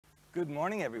Good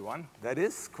morning, everyone. That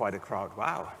is quite a crowd.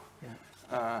 Wow.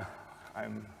 Yeah.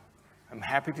 I'm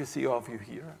happy to see all of you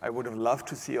here. I would have loved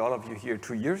to see all of you here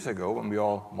 2 years ago when we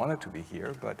all wanted to be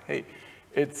here, but hey,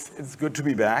 it's good to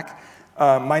be back.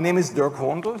 My name is Dirk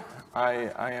Hohndel.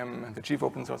 I am the Chief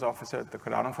Open Source Officer at the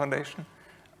Cardano Foundation,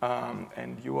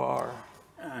 and you are?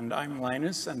 And I'm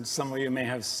Linus, and some of you may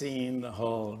have seen the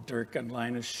whole Dirk and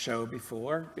Linus show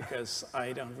before, because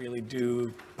I don't really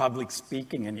do public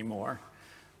speaking anymore.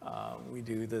 We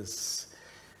do this,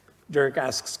 Dirk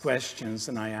asks questions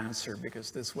and I answer,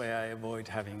 because this way I avoid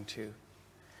having to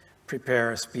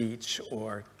prepare a speech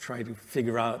or try to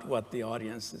figure out what the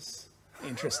audience is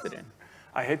interested in.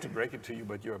 I hate to break it to you,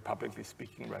 but you're publicly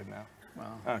speaking right now.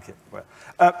 Well, okay, well,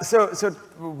 so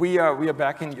we are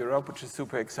back in Europe, which is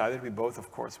super excited. We both,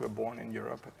 of course, were born in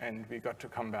Europe, and we got to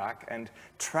come back. And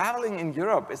traveling in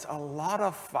Europe is a lot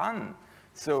of fun.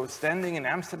 So standing in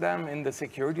Amsterdam in the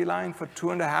security line for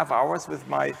 2.5 hours with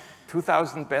my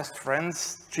 2,000 best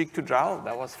friends, cheek to jowl,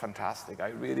 that was fantastic.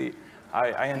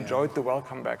 I enjoyed the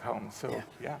welcome back home. So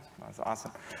yeah, that's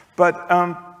awesome. But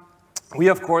we,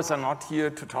 of course, are not here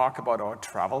to talk about our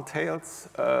travel tales,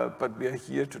 but we are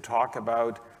here to talk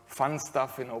about fun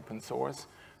stuff in open source.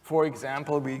 For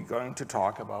example, we're going to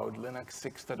talk about Linux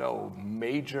 6.0,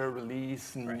 major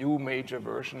release, new major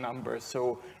version numbers,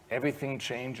 so everything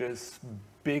changes,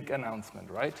 big announcement,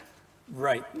 right?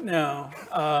 Right. Now,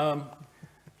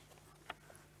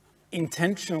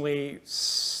 intentionally,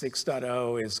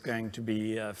 6.0 is going to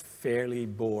be a fairly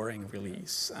boring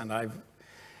release, and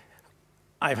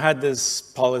I've had this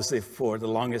policy for the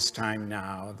longest time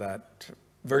now that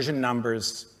version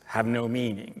numbers have no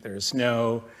meaning. There's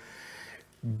no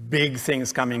big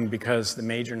things coming because the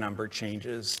major number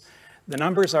changes. The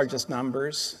numbers are just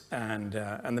numbers, and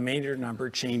the major number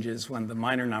changes when the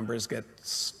minor numbers get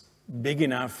big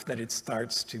enough that it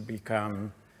starts to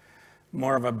become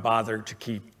more of a bother to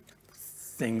keep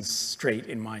things straight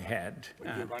in my head.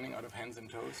 You're running out of hands and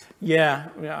toes? Yeah,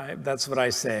 that's what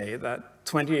I say, that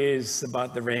 20 is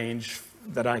about the range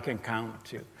that I can count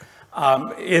to.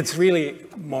 It's really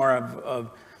more of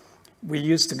we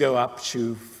used to go up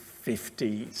to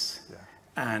 50s.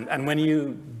 Yeah. And when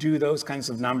you do those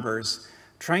kinds of numbers,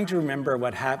 trying to remember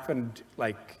what happened,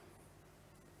 like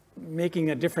making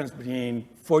a difference between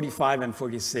 45 and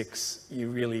 46,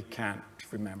 you really can't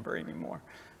remember anymore.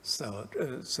 So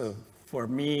for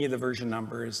me, the version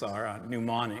numbers are a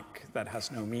mnemonic that has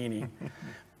no meaning.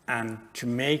 And to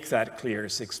make that clear,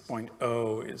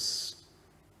 6.0 is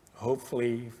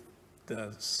hopefully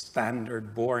the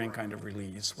standard boring kind of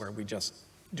release where we just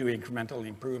do incremental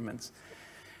improvements.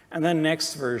 And then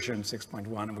next version,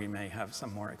 6.1, we may have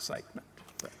some more excitement.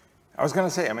 I was going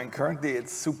to say, I mean, currently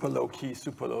it's super low key,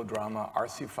 super low drama.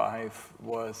 RC5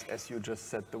 was, as you just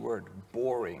said the word,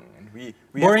 boring. And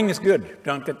boring is good,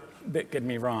 don't get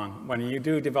me wrong. When you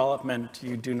do development,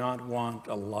 you do not want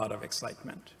a lot of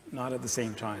excitement, not at the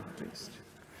same time, at least.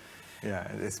 Yeah,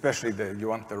 especially you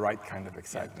want the right kind of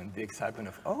excitement. The excitement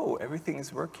of, oh, everything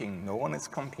is working, no one is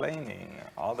complaining,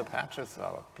 all the patches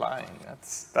are applying.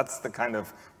 That's the kind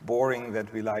of boring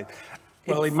that we like.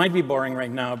 Well, it might be boring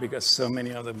right now because so many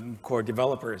of the core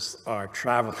developers are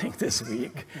traveling this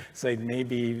week, so it may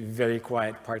be very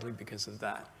quiet partly because of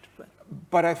that.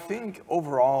 But I think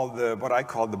overall, what I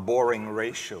call the boring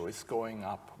ratio is going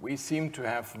up. We seem to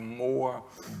have more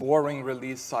boring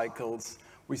release cycles.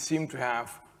 We seem to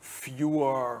have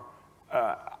fewer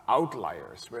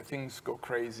outliers where things go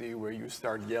crazy, where you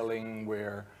start yelling,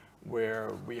 where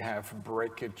we have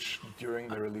breakage during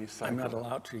the release cycle. I'm not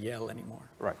allowed to yell anymore.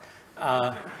 Right.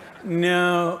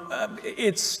 No,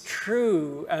 it's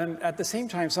true. And at the same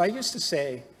time, so I used to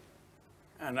say,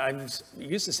 and I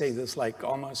used to say this like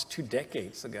almost 2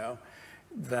 decades ago,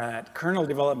 that kernel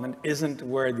development isn't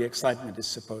where the excitement is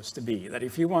supposed to be. That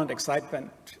if you want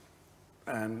excitement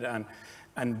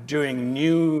and doing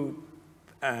new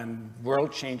and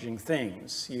world-changing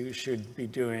things, you should be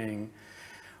doing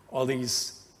all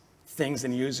these things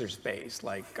in user space,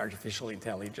 like artificial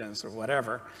intelligence or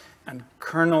whatever. And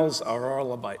kernels are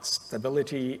all about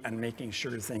stability and making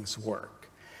sure things work.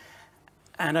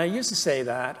 And I used to say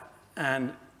that,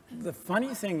 and the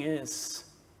funny thing is,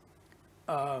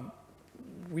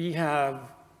 we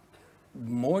have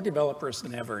more developers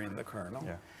than ever in the kernel.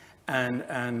 Yeah.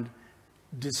 And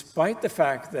despite the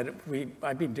fact that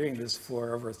I've been doing this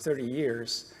for over 30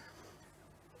 years,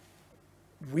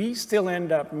 we still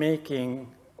end up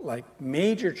making like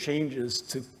major changes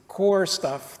to core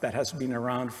stuff that has been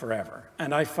around forever.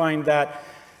 And I find that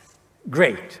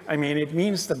great. I mean, it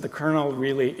means that the kernel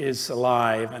really is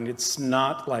alive, and it's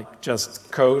not like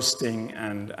just coasting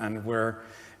and we're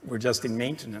just in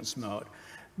maintenance mode.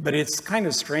 But it's kind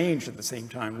of strange at the same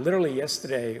time. Literally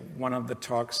yesterday, one of the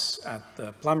talks at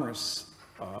the Plumbers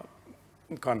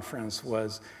conference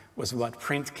was about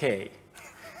print K,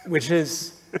 which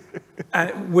is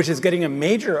getting a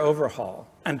major overhaul.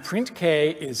 And print K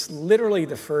is literally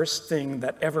the first thing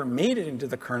that ever made it into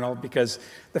the kernel, because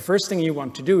the first thing you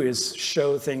want to do is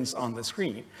show things on the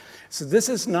screen. So this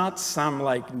is not some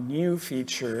like new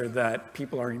feature that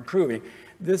people are improving.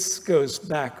 This goes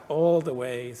back all the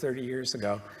way 30 years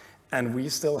ago, and we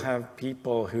still have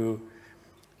people who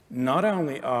not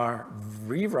only are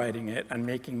rewriting it and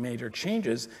making major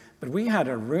changes, but we had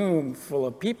a room full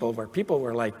of people where people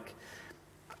were like,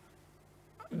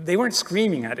 they weren't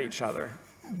screaming at each other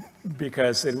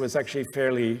because it was actually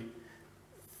fairly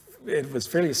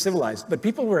civilized, but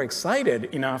people were excited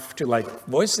enough to, like,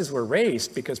 voices were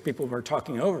raised because people were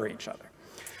talking over each other.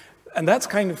 And that's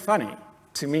kind of funny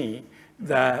to me,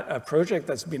 that a project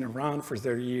that's been around for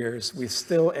 30 years, we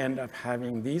still end up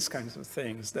having these kinds of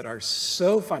things that are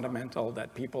so fundamental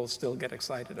that people still get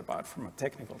excited about from a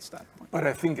technical standpoint. But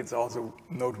I think it's also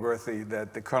noteworthy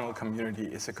that the kernel community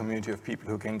is a community of people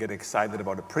who can get excited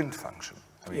about a print function.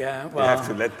 I mean, yeah, well, you have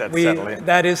to let that settle in.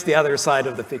 That is the other side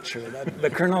of the picture. That the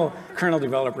kernel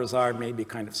developers are maybe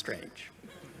kind of strange.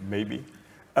 Maybe.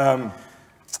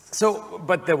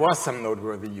 But there was some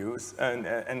noteworthy use, and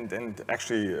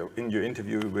actually in your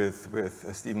interview with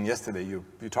Stephen yesterday, you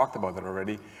talked about that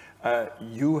already.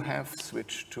 You have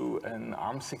switched to an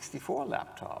ARM64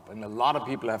 laptop, and a lot of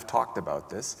people have talked about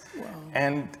this. Wow.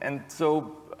 And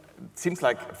so it seems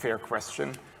like a fair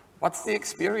question. What's the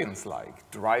experience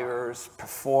like? Drivers,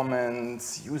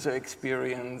 performance, user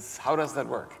experience, how does that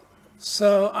work?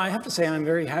 So I have to say I'm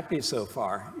very happy so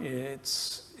far.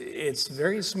 It's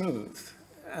very smooth.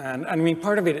 And I mean,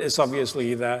 part of it is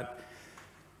obviously that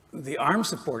the ARM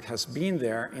support has been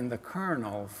there in the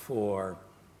kernel for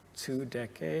 2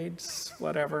 decades,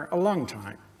 whatever, a long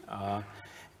time.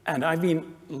 And I've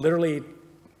been literally,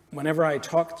 whenever I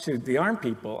talk to the ARM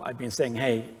people, I've been saying,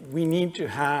 hey, we need to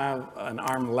have an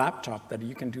ARM laptop that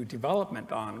you can do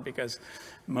development on, because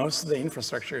most of the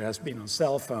infrastructure has been on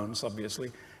cell phones,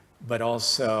 obviously, but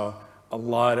also a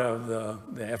lot of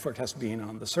the effort has been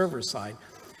on the server side.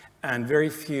 And very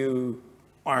few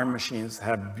ARM machines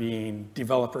have been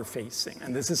developer-facing.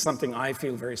 And this is something I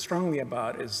feel very strongly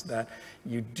about, is that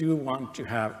you do want to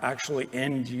have actually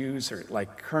end users,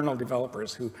 like kernel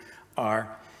developers who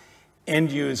are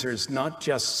end users, not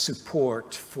just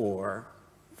support for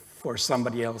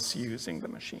somebody else using the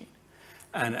machine.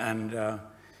 And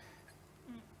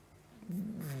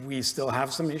we still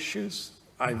have some issues.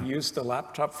 I've used the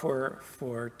laptop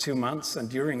for 2 months, and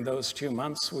during those 2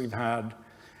 months we've had,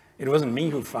 it wasn't me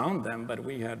who found them, but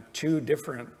we had 2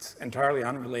 different, entirely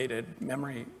unrelated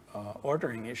memory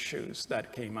ordering issues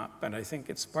that came up. And I think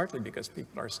it's partly because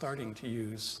people are starting to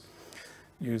use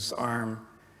ARM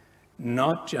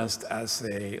not just as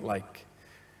a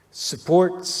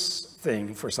supports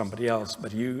thing for somebody else,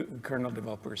 but kernel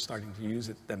developers starting to use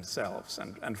it themselves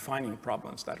and finding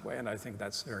problems that way. And I think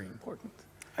that's very important.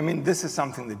 I mean, this is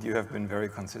something that you have been very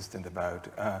consistent about.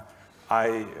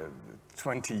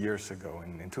 20 years ago,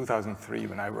 in 2003,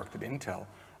 when I worked at Intel,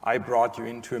 I brought you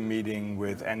into a meeting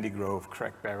with Andy Grove,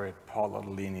 Craig Barrett, Paul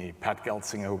Ottolini, Pat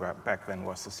Gelsinger, who back then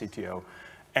was the CTO.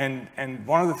 And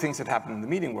one of the things that happened in the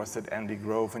meeting was that Andy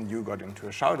Grove and you got into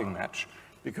a shouting match,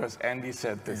 because Andy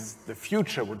said the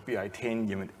future would be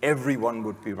Itanium and everyone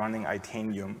would be running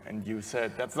Itanium. And you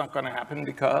said, that's not going to happen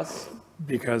because?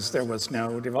 Because there was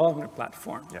no development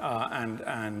platform. Yeah.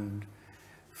 And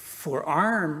for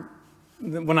ARM,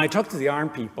 when I talked to the ARM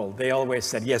people, they always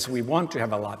said, yes, we want to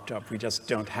have a laptop, we just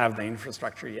don't have the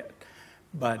infrastructure yet.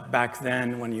 But back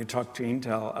then, when you talked to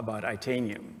Intel about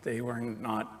Itanium, they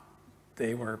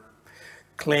were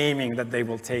claiming that they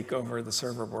will take over the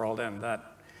server world and that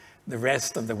the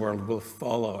rest of the world will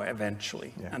follow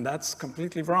eventually. Yeah. And that's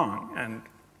completely wrong. And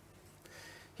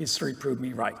history proved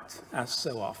me right, as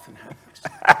so often happens.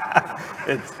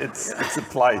 it's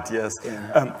applied, yes.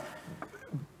 Yeah.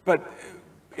 But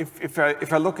if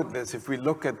I look at this, if we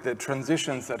look at the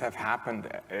transitions that have happened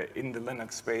in the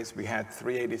Linux space, we had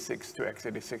 386 to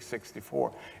x86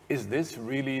 64. Is this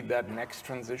really that next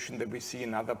transition that we see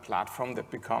another platform that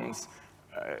becomes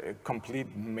a complete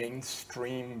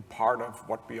mainstream part of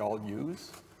what we all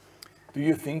use? Do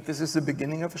you think this is the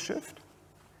beginning of a shift?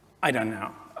 I don't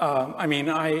know. I mean,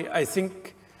 I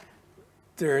think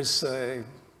there's a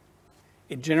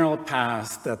general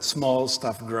path that small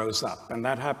stuff grows up, and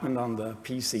that happened on the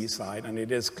PC side, and it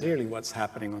is clearly what's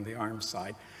happening on the ARM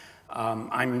side.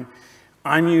 I'm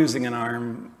using an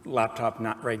ARM laptop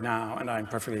right now, and I'm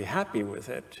perfectly happy with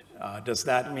it. Does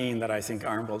that mean that I think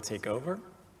ARM will take over?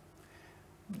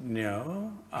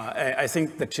 No. I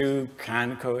think the two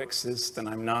can coexist, and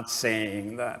I'm not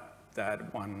saying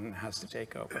that one has to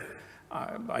take over.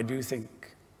 I do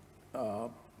think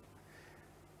ARM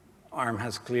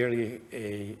has clearly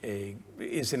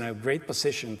is in a great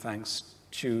position thanks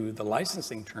to the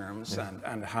licensing terms, yeah,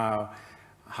 and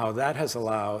how that has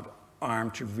allowed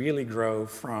ARM to really grow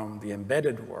from the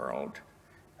embedded world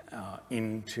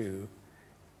into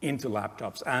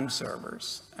laptops and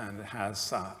servers, and it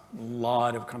has a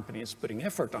lot of companies putting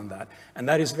effort on that, and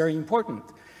that is very important.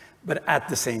 But at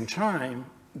the same time,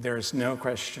 there's no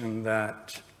question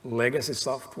that legacy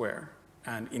software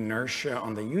and inertia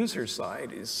on the user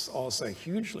side is also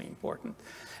hugely important.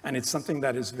 And it's something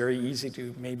that is very easy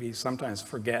to maybe sometimes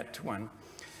forget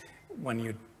when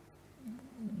you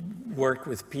work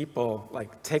with people,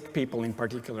 like tech people in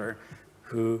particular,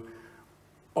 who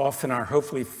often are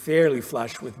hopefully fairly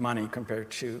flush with money compared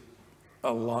to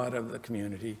a lot of the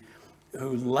community,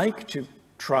 who like to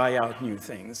try out new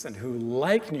things and who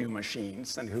like new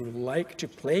machines and who like to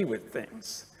play with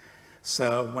things.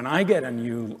 So when I get a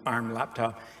new ARM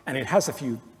laptop and it has a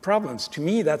few problems, to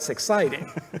me that's exciting.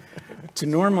 To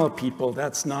normal people,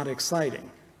 that's not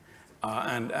exciting.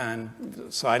 And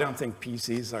so I don't think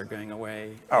PCs are going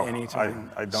away anytime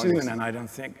soon,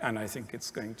 and I think it's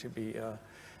going to be a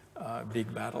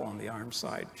big battle on the ARM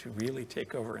side to really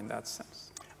take over in that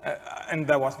sense. And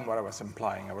that wasn't what I was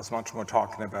implying. I was much more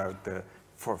talking about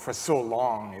for so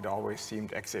long, it always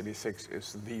seemed x86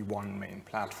 is the one main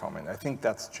platform, and I think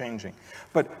that's changing.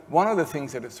 But one of the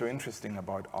things that is so interesting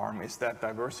about ARM is that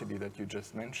diversity that you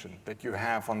just mentioned, that you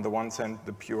have on the one side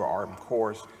the pure ARM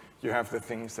cores, you have the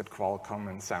things that Qualcomm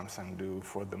and Samsung do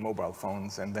for the mobile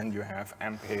phones, and then you have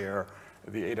Ampere,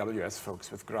 the AWS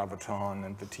folks with Graviton,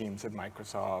 and the teams at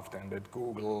Microsoft and at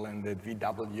Google and at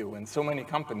VW, and so many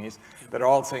companies that are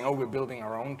all saying, oh, we're building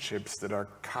our own chips that are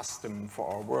custom for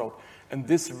our world. And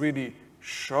this really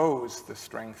shows the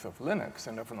strength of Linux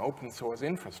and of an open source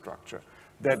infrastructure,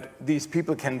 that these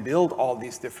people can build all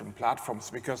these different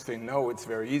platforms because they know it's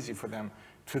very easy for them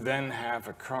to then have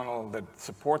a kernel that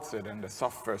supports it and a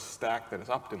software stack that is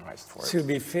optimized for it. To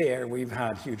be fair, we've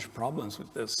had huge problems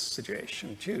with this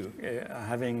situation too.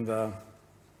 Having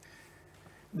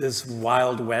this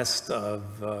wild west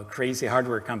of crazy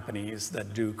hardware companies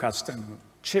that do custom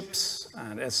chips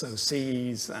and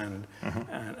SoCs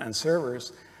and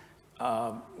servers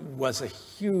was a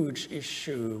huge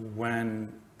issue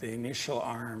when the initial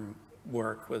ARM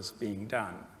work was being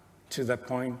done, to the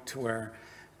point where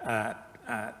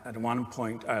at one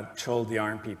point I told the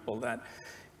ARM people that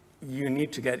you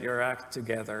need to get your act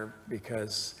together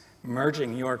because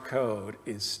merging your code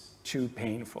is too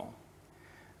painful.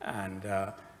 And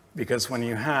because when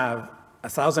you have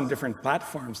 1,000 different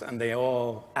platforms and they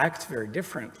all act very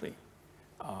differently,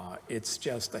 it's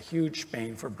just a huge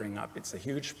pain for bring up. It's a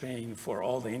huge pain for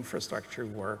all the infrastructure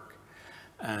work.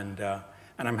 And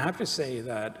I'm happy to say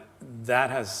that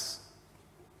has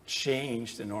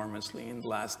changed enormously in the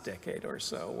last decade or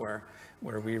so,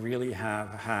 where we really have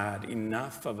had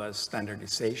enough of a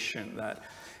standardization that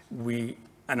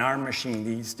an ARM machine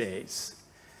these days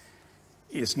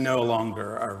is no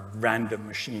longer a random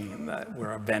machine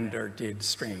where a vendor did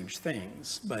strange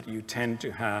things, but you tend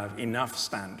to have enough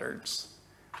standards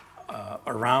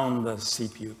around the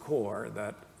CPU core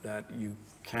that you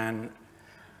can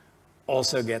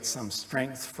also get some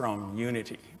strength from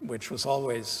Unity, which was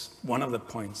always one of the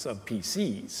points of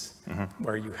PCs,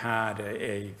 where you had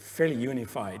a fairly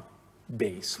unified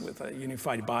base with a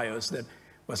unified BIOS that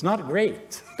was not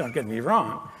great, don't get me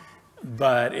wrong,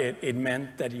 but it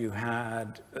meant that you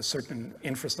had a certain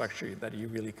infrastructure that you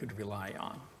really could rely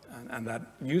on. And that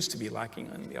used to be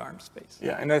lacking in the ARM space.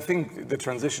 Yeah, and I think the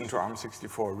transition to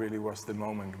ARM64 really was the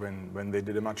moment when they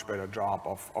did a much better job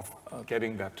of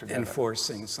getting that together.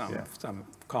 Enforcing some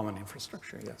common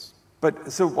infrastructure, yes.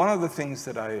 But so one of the things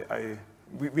that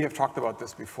we have talked about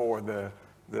this before,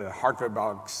 the hardware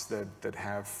bugs that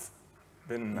have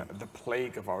been the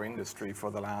plague of our industry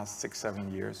for the last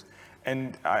 6-7 years.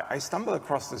 And I stumbled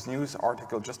across this news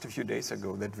article just a few days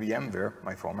ago that VMware,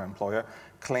 my former employer,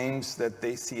 claims that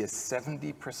they see a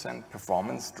 70%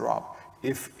 performance drop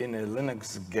if in a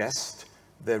Linux guest,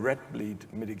 the red bleed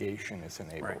mitigation is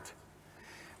enabled. Right.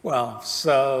 Well,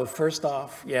 so first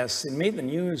off, yes, it made the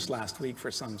news last week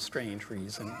for some strange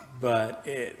reason, but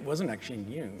it wasn't actually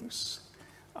news.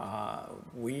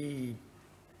 We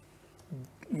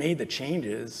made the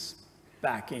changes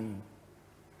back in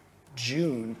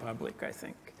June public, I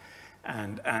think,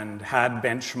 and had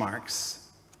benchmarks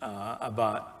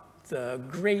about the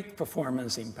great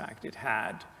performance impact it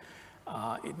had.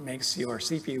 It makes your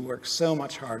CPU work so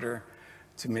much harder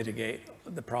mitigate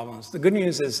the problems. The good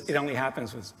news is it only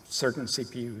happens with certain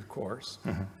CPU cores.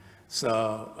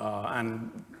 So,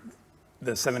 and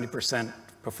the 70%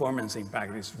 performance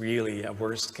impact is really a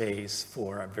worst case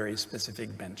for a very specific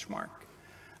benchmark.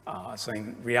 So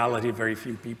in reality, very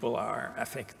few people are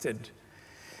affected,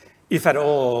 if at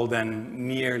all, then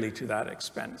nearly to that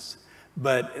expense.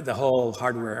 But the whole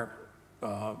hardware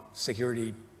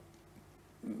security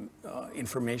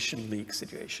information leak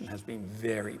situation has been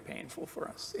very painful for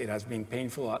us. It has been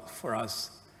painful for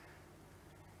us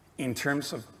in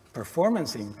terms of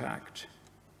performance impact,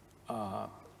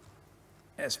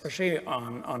 especially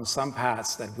on some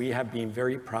paths that we have been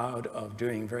very proud of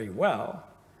doing very well.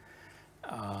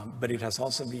 But it has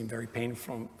also been very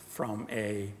painful from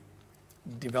a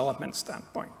development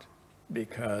standpoint,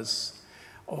 because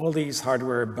all these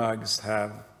hardware bugs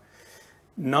have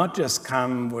not just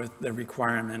come with the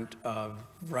requirement of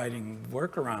writing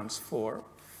workarounds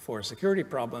for security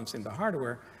problems in the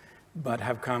hardware, but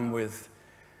have come with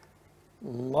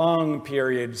long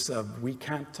periods of we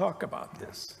can't talk about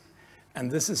this. And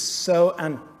this is so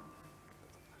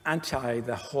anti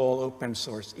the whole open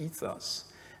source ethos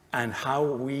and how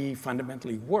we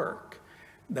fundamentally work,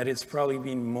 that it's probably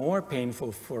been more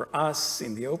painful for us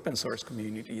in the open source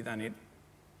community than it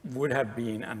would have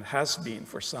been and has been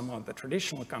for some of the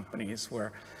traditional companies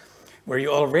where you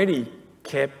already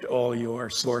kept all your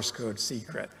source code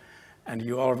secret, and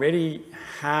you already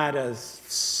had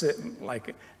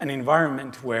like an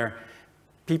environment where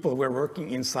people were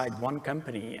working inside one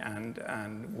company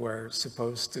and were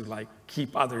supposed to like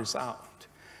keep others out.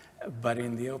 But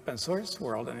in the open source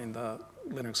world and in the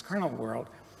Linux kernel world,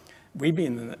 we've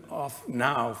been off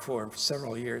now for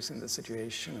several years in the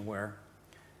situation where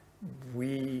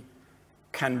we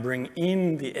can bring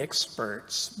in the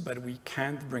experts, but we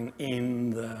can't bring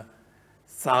in the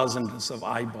thousands of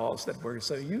eyeballs that we're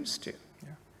so used to.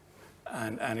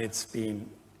 Yeah. And it's been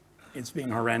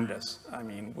horrendous. I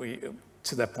mean,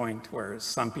 to the point where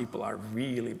some people are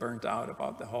really burnt out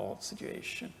about the whole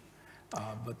situation.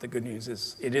 But the good news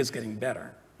is it is getting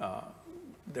better.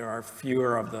 There are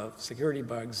fewer of the security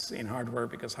bugs in hardware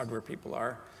because hardware people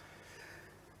are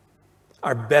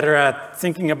better at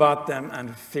thinking about them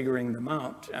and figuring them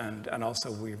out. And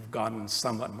also we've gotten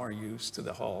somewhat more used to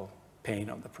the whole pain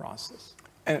of the process.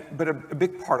 But a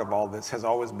big part of all this has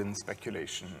always been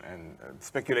speculation. And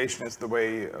speculation is the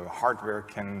way hardware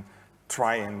can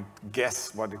try and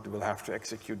guess what it will have to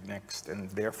execute next and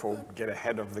therefore get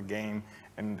ahead of the game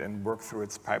and work through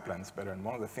its pipelines better. And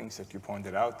one of the things that you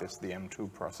pointed out is the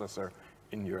M2 processor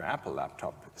in your Apple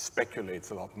laptop speculates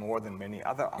a lot more than many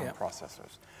other ARM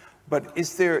processors. But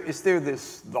is there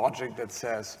this logic that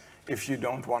says if you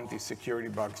don't want these security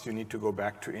bugs, you need to go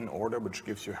back to in order, which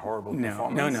gives you horrible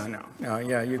performance? No,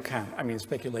 yeah, you can't. I mean,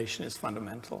 speculation is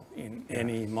fundamental in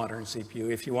any modern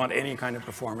CPU. If you want any kind of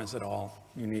performance at all,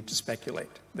 you need to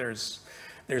speculate. There's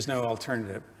no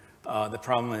alternative. The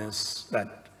problem is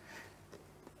that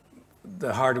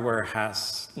the hardware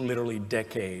has literally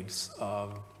decades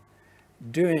of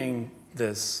doing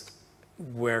this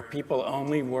where people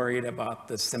only worried about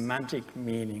the semantic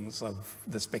meanings of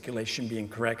the speculation being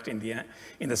correct in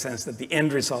the sense that the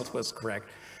end result was correct,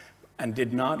 and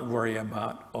did not worry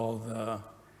about all the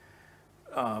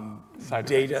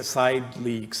side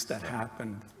leaks that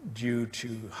happened due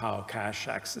to how cache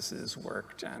accesses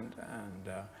worked and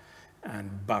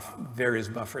various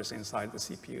buffers inside the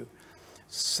CPU.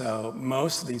 So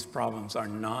most of these problems are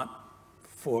not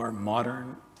for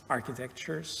modern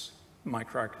architectures,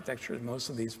 microarchitectures. Most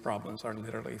of these problems are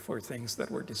literally for things that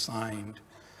were designed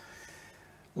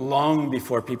long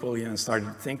before people even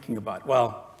started thinking about.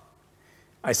 Well,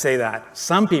 I say that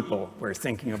some people were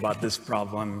thinking about this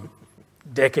problem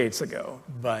decades ago,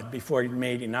 but before it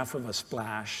made enough of a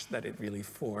splash that it really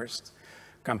forced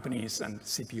companies and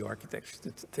CPU architects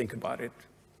to think about it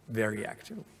very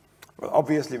actively. Well,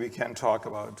 obviously, we can't talk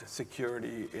about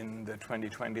security in the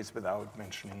 2020s without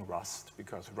mentioning Rust,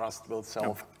 because Rust will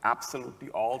solve absolutely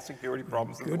all security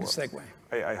problems in the world. Good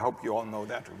segue. I hope you all know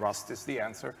that. Rust is the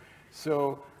answer.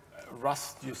 So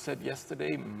Rust, you said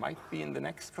yesterday, might be in the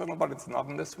next kernel, but it's not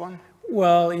in this one?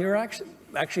 Well, you're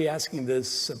actually asking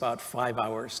this about 5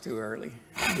 hours too early,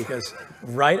 because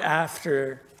right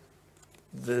after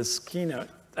this keynote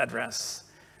address,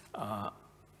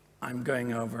 I'm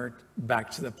going over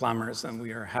back to the plumbers, and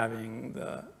we are having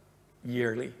the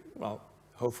yearly, well,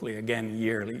 hopefully again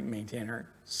yearly maintainer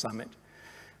summit.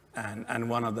 And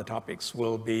one of the topics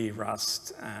will be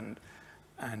Rust. And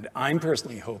I'm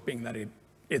personally hoping that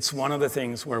it's one of the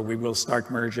things where we will start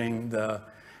merging the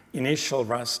initial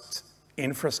Rust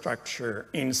infrastructure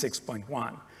in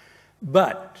 6.1.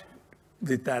 But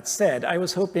with that said, I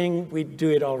was hoping we'd do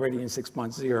it already in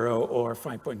 6.0 or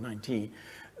 5.19.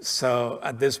 So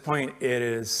at this point,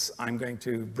 I'm going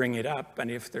to bring it up, and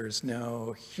if there's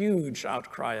no huge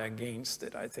outcry against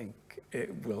it, I think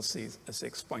we'll see a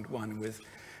 6.1 with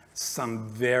some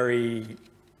very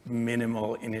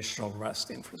minimal initial Rust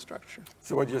infrastructure.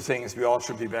 So what you're saying is we all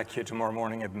should be back here tomorrow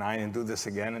morning at 9 and do this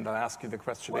again, and I'll ask you the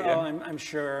question again? Well, I'm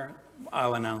sure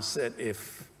I'll announce it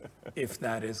if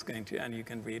that is going to, and you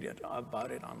can read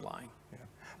about it online. Yeah.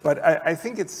 But I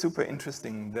think it's super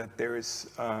interesting that there is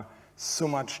so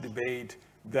much debate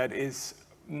that is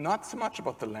not so much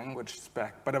about the language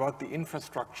spec, but about the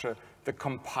infrastructure, the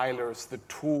compilers, the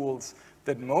tools,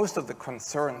 that most of the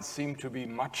concerns seem to be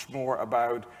much more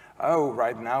about, oh,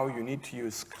 right now you need to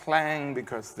use Clang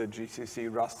because the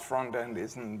GCC Rust front end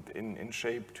isn't in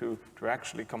shape to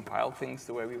actually compile things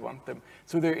the way we want them.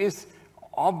 So there is,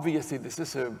 obviously, this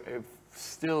is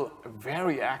still a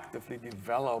very actively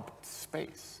developed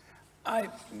space.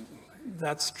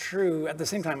 That's true. At the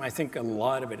same time, I think a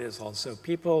lot of it is also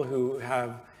people who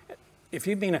have, if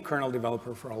you've been a kernel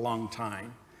developer for a long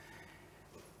time,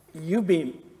 you've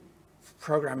been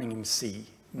programming in C,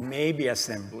 maybe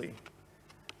assembly,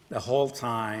 the whole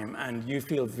time, and you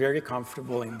feel very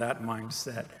comfortable in that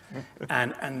mindset.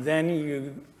 And then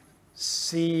you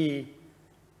see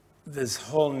this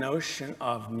whole notion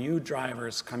of new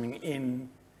drivers coming in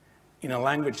a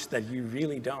language that you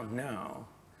really don't know.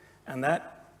 And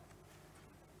that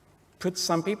puts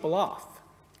some people off,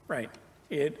 right?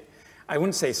 I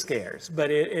wouldn't say scares,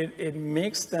 but it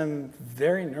makes them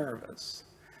very nervous.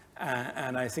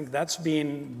 And I think that's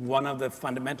been one of the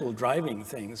fundamental driving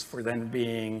things for them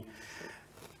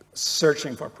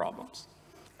searching for problems.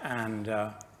 And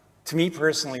to me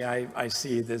personally, I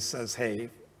see this as, hey,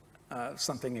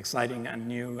 something exciting and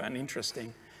new and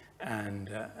interesting. And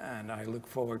I look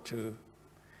forward to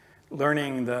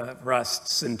learning the Rust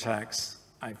syntax.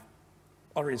 I've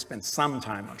already spent some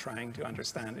time on trying to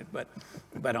understand it,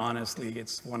 but honestly,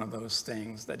 it's one of those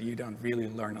things that you don't really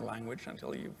learn a language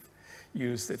until you've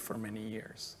used it for many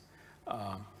years.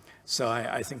 So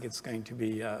I think it's going to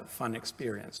be a fun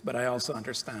experience, but I also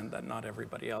understand that not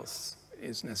everybody else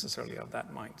is necessarily of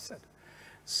that mindset.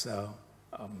 So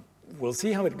we'll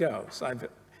see how it goes.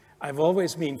 I've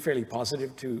always been fairly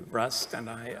positive to Rust, and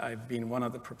I've been one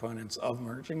of the proponents of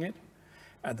merging it.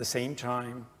 At the same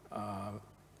time,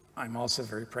 I'm also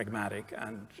very pragmatic,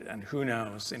 and who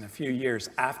knows, in a few years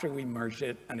after we merge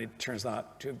it and it turns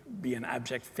out to be an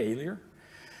abject failure,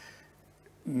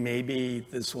 maybe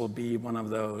this will be one of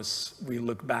those, we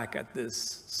look back at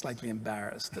this slightly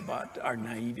embarrassed about our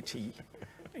naivety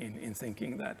in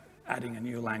thinking that adding a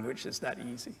new language is that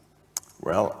easy.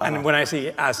 Well, and when I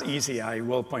say as easy, I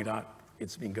will point out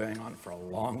it's been going on for a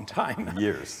long time.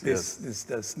 Years. This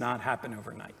does not happen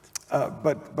overnight.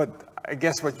 But I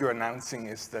guess what you're announcing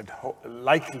is that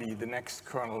likely the next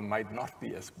kernel might not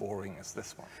be as boring as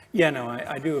this one. Yeah, no,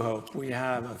 I do hope. We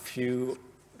have a few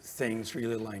things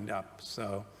really lined up.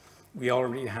 So we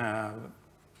already have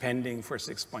pending for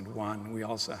 6.1. We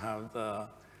also have the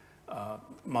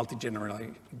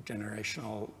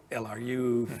multi-generational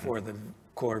LRU for the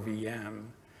core VM.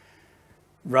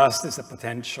 Rust is a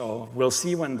potential. We'll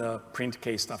see when the print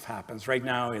case stuff happens. Right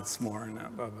now, it's more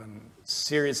of a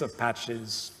series of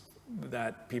patches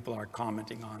that people are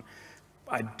commenting on.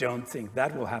 I don't think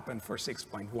that will happen for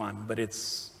 6.1, but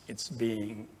it's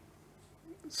being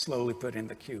slowly put in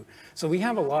the queue. So we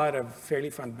have a lot of fairly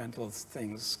fundamental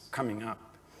things coming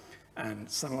up, and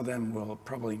some of them will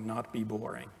probably not be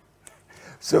boring.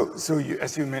 So you,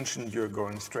 as you mentioned, you're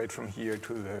going straight from here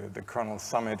to the kernel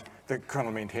summit, the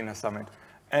kernel maintainer summit,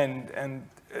 and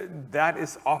that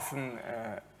is often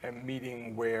a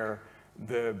meeting where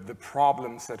the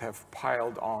problems that have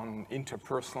piled on,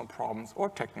 interpersonal problems or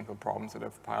technical problems that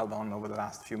have piled on over the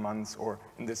last few months, or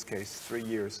in this case, 3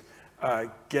 years,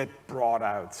 get brought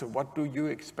out. So what do you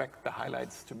expect the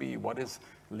highlights to be? What is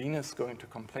Linus going to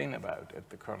complain about at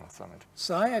the kernel summit?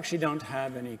 So I actually don't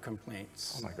have any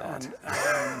complaints. Oh my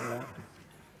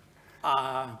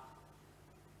God.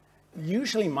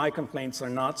 Usually my complaints are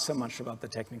not so much about the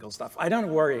technical stuff. I don't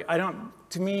worry.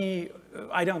 To me,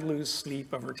 I don't lose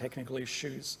sleep over technical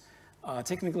issues.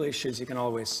 Technical issues you can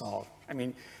always solve. I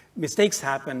mean, mistakes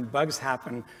happen, bugs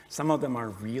happen. Some of them are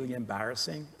really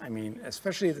embarrassing. I mean,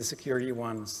 especially the security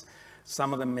ones,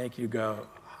 some of them make you go,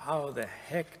 how the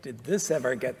heck did this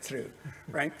ever get through,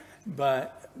 right?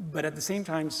 But at the same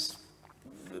time,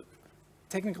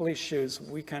 technical issues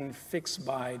we can fix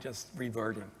by just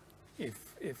reverting.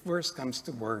 If worst comes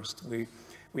to worst,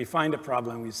 we find a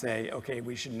problem, we say, okay,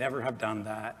 we should never have done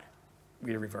that,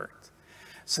 we revert.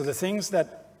 So the things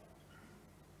that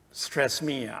stress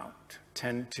me out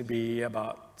tend to be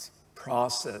about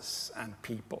process and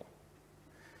people.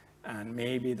 And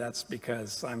maybe that's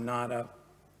because I'm not a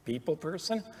people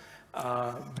person,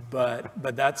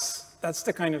 but that's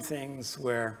the kind of things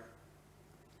where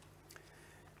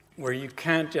you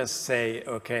can't just say,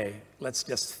 okay, let's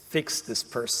just fix this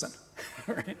person,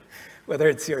 right? Whether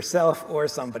it's yourself or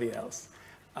somebody else.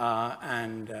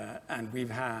 And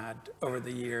we've had, over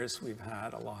the years, we've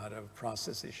had a lot of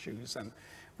process issues, and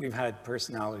we've had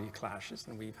personality clashes,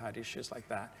 and we've had issues like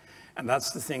that. And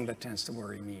that's the thing that tends to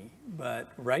worry me.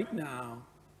 But right now,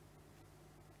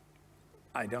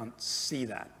 I don't see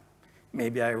that.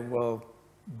 Maybe I will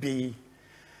be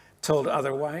told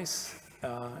otherwise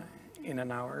in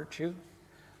an hour or two.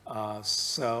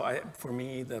 For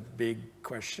me, the big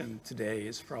question today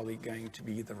is probably going to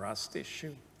be the Rust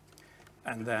issue.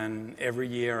 And then every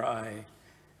year I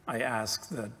ask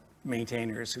the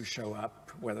maintainers who show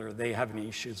up whether they have any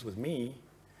issues with me.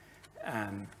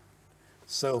 And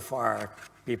so far,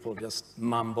 people just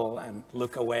mumble and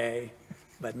look away.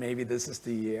 But maybe this is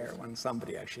the year when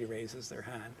somebody actually raises their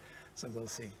hand. So we'll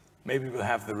see. Maybe we'll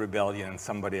have the rebellion and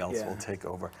somebody else will take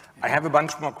over. I have a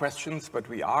bunch more questions, but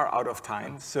we are out of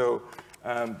time. So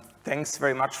thanks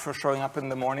very much for showing up in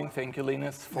the morning. Thank you,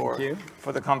 Linus, for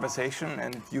the conversation.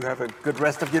 And you have a good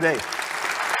rest of your day.